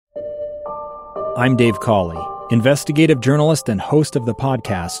I'm Dave Cawley, investigative journalist and host of the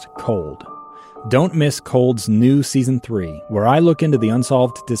podcast Cold. Don't miss Cold's new Season 3, where I look into the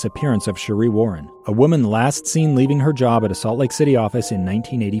unsolved disappearance of Sheree Warren, a woman last seen leaving her job at a Salt Lake City office in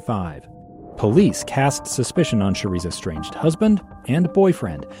 1985. Police cast suspicion on Sheree's estranged husband and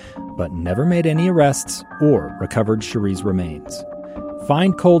boyfriend, but never made any arrests or recovered Sheree's remains.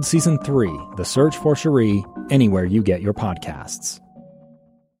 Find Cold Season 3, The Search for Sheree, anywhere you get your podcasts.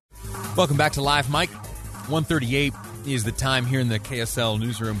 Welcome back to Live Mike. 1:38 is the time here in the KSL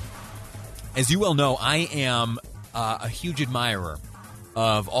newsroom. As you well know, I am a huge admirer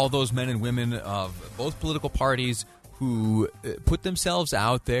of all those men and women of both political parties who put themselves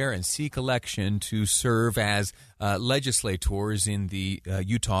out there and seek election to serve as legislators in the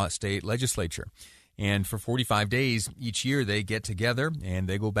Utah State Legislature. And for 45 days each year, they get together and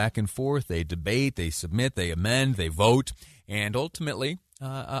they go back and forth. They debate, they submit, they amend, they vote. And ultimately,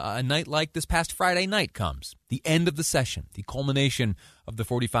 a night like this past Friday night comes, the end of the session, the culmination of the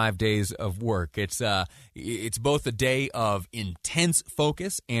 45 days of work. It's both a day of intense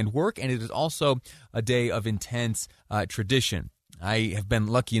focus and work, and it is also a day of intense tradition. I have been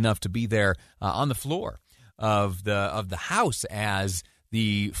lucky enough to be there on the floor of the House as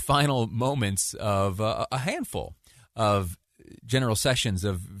the final moments of a handful of general sessions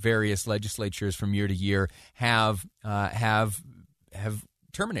of various legislatures from year to year have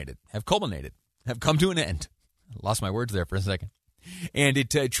terminated, have culminated, have come to an end. I lost my words there for a second. And it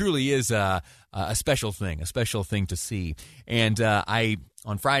truly is a special thing to see. And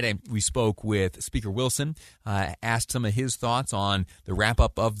on Friday, we spoke with Speaker Wilson, asked some of his thoughts on the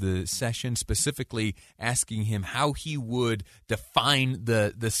wrap-up of the session, specifically asking him how he would define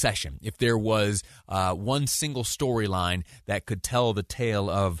the session. If there was one single storyline that could tell the tale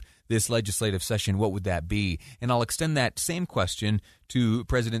of this legislative session, what would that be? And I'll extend that same question to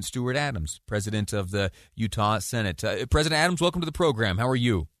President Stuart Adams, President of the Utah Senate. President Adams, welcome to the program. How are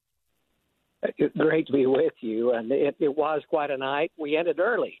you? Great to be with you. And it was quite a night. We ended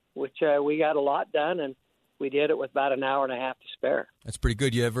early, which we got a lot done, and we did it with about an hour and a half to spare. That's pretty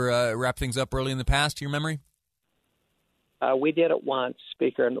good. You ever wrap things up early in the past, to your memory? We did it once.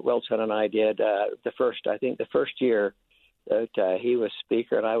 Speaker Wilson and I did the first year that he was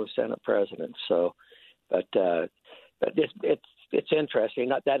Speaker and I was Senate President. So, but it's interesting.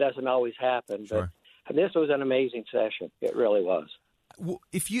 That doesn't always happen. Sure. But this was an amazing session. It really was. Well,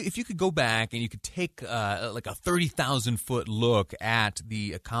 if you could go back and you could take like a 30,000-foot look at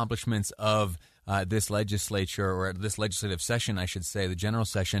the accomplishments of this legislature, or this legislative session, I should say, the general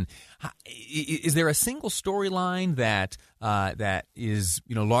session, is there a single storyline that is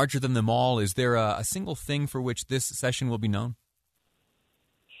larger than them all? Is there a single thing for which this session will be known?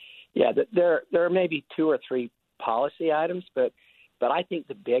 Yeah, there are maybe two or three policy items, but I think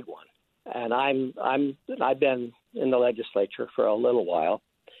the big one, and I've been in the legislature for a little while,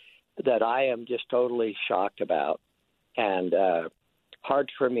 that I am just totally shocked about and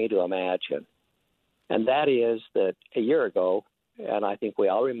hard for me to imagine. And that is that a year ago, and I think we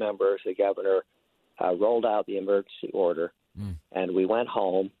all remember, as the governor rolled out the emergency order, and we went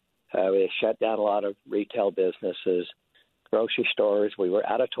home. We shut down a lot of retail businesses, grocery stores. We were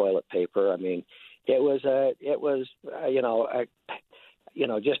out of toilet paper. I mean, it was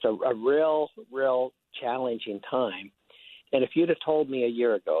just a real challenging time. And if you'd have told me a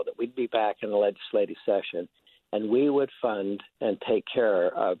year ago that we'd be back in the legislative session and we would fund and take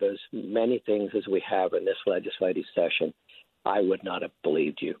care of as many things as we have in this legislative session, I would not have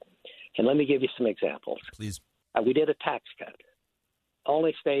believed you. And let me give you some examples. Please. We did a tax cut.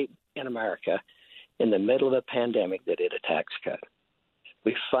 Only state in America in the middle of a pandemic that did a tax cut.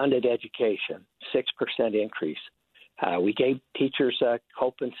 We funded education, 6% increase. We gave teachers a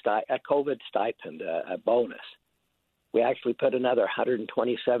COVID stipend, a bonus. We actually put another $127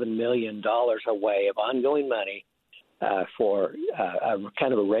 million away of ongoing money for a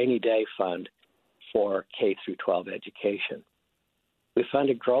kind of a rainy day fund for K through 12 education. We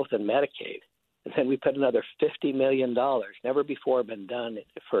funded growth in Medicaid, and then we put another $50 million, never before been done,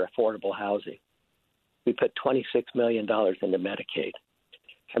 for affordable housing. We put $26 million into Medicaid.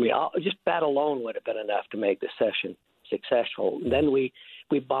 I mean, just that alone would have been enough to make the session successful. And then we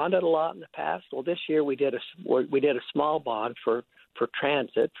bonded a lot in the past. Well, this year we did a small bond for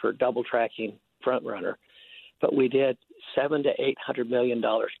transit, for double tracking Front Runner, but we did $700 to $800 million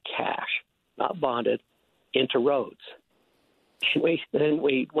cash, not bonded, into roads. Then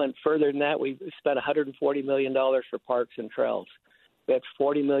we went further than that. We spent $140 million for parks and trails. We had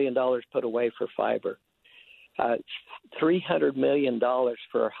 $40 million put away for fiber. $300 million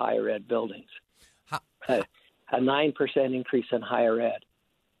for higher ed buildings. A 9% increase in higher ed.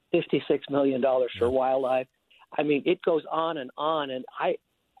 $56 million for wildlife. I mean, it goes on,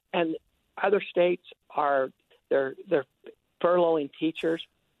 and other states they're furloughing teachers,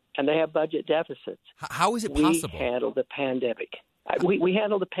 and they have budget deficits. How is it possible? We handled the pandemic. We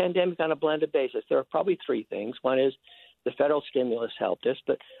handled the pandemic on a blended basis. There are probably three things. One is the federal stimulus helped us,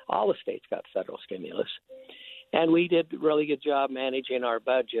 but all the states got federal stimulus. And we did a really good job managing our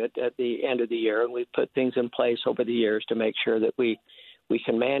budget at the end of the year, and we've put things in place over the years to make sure that we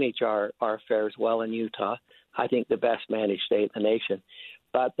can manage our affairs well in Utah. I think the best managed state in the nation.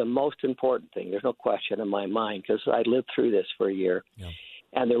 But the most important thing, there's no question in my mind, because I lived through this for a year,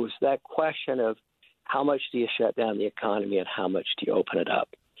 and there was that question of how much do you shut down the economy and how much do you open it up?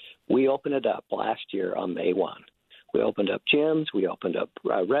 We opened it up last year on May 1. We opened up gyms, we opened up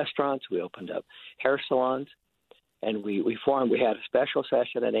restaurants, we opened up hair salons, and we had a special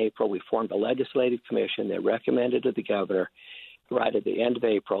session in April. We formed a legislative commission that recommended to the governor right at the end of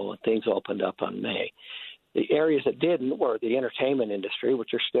April, and things opened up on May. The areas that didn't were the entertainment industry,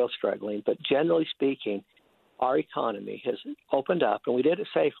 which are still struggling, but generally speaking, our economy has opened up, and we did it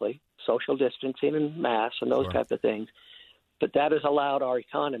safely, social distancing and masks and those type of things. But that has allowed our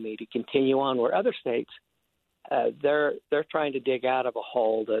economy to continue on, where other states, they're trying to dig out of a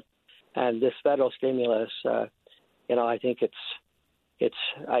hole and this federal stimulus, I think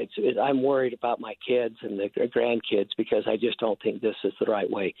I'm worried about my kids and the grandkids, because I just don't think this is the right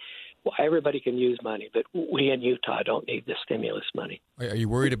way. Well, everybody can use money, but we in Utah don't need the stimulus money. Are you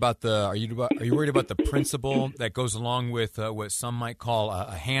worried about the principle that goes along with what some might call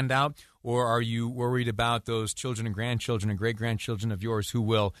a handout, or are you worried about those children and grandchildren and great grandchildren of yours who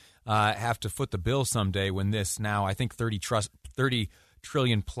will have to foot the bill someday when this now I think $30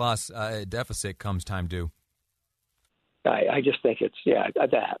 trillion plus deficit comes time due? I just think it's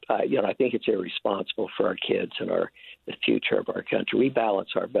I think it's irresponsible for our kids and the future of our country. We balance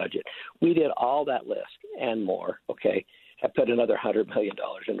our budget. We did all that list and more. Okay, I put another $100 million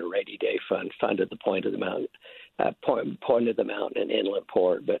in the rainy day fund, funded the Point of the Mountain and inland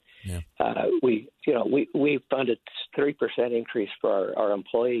port. But we funded 3% increase for our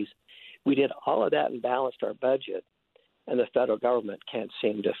employees. We did all of that and balanced our budget. And the federal government can't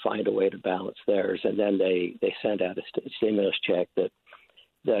seem to find a way to balance theirs, and then they send out a stimulus check that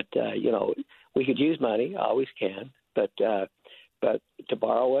we could use money, always can, but to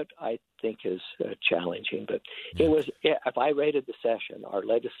borrow it, I think is challenging. But it was, if I rated the session, our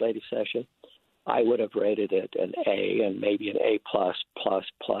legislative session, I would have rated it an A and maybe an A plus.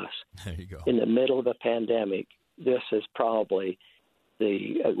 There you go. In the middle of a pandemic, this is probably.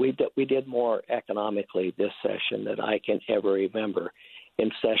 We did more economically this session than I can ever remember in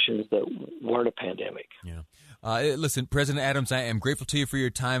sessions that weren't a pandemic. Yeah. Listen, President Adams, I am grateful to you for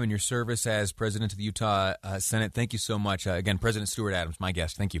your time and your service as president of the Utah Senate. Thank you so much. Again, President Stuart Adams, my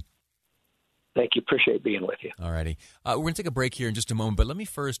guest. Thank you. Thank you. Appreciate being with you. All righty. We're going to take a break here in just a moment, but let me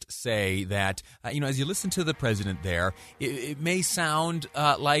first say that, as you listen to the president there, it may sound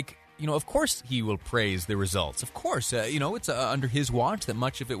like, of course he will praise the results. Of course, it's under his watch that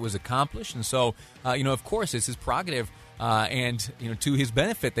much of it was accomplished. And so, of course, it's his prerogative and, to his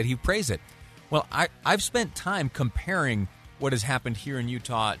benefit that he praise it. Well, I've spent time comparing what has happened here in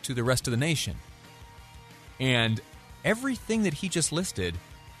Utah to the rest of the nation. And everything that he just listed,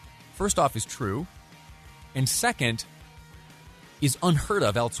 first off, is true. And second, is unheard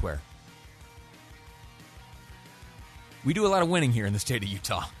of elsewhere. We do a lot of winning here in the state of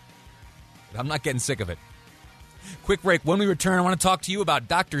Utah. I'm not getting sick of it. Quick break. When we return, I want to talk to you about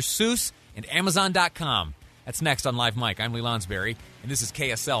Dr. Seuss and Amazon.com. That's next on Live Mike. I'm Lee Lonsberry, and this is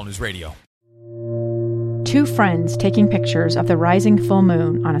KSL News Radio. Two friends taking pictures of the rising full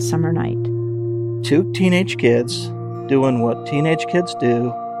moon on a summer night. Two teenage kids doing what teenage kids do.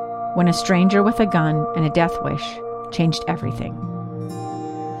 When a stranger with a gun and a death wish changed everything.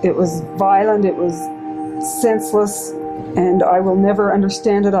 It was violent. It was senseless. And I will never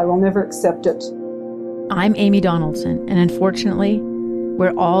understand it. I will never accept it. I'm Amy Donaldson, and unfortunately,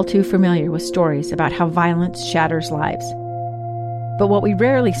 we're all too familiar with stories about how violence shatters lives. But what we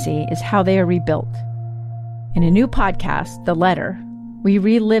rarely see is how they are rebuilt. In a new podcast, The Letter, we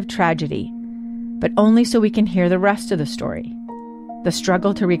relive tragedy, but only so we can hear the rest of the story. The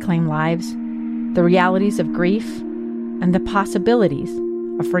struggle to reclaim lives, the realities of grief, and the possibilities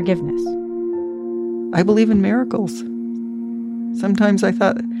of forgiveness. I believe in miracles. Sometimes I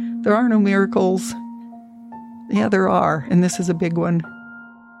thought, there are no miracles. Yeah, there are, and this is a big one.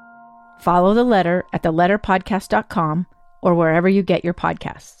 Follow The Letter at theletterpodcast.com or wherever you get your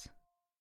podcasts.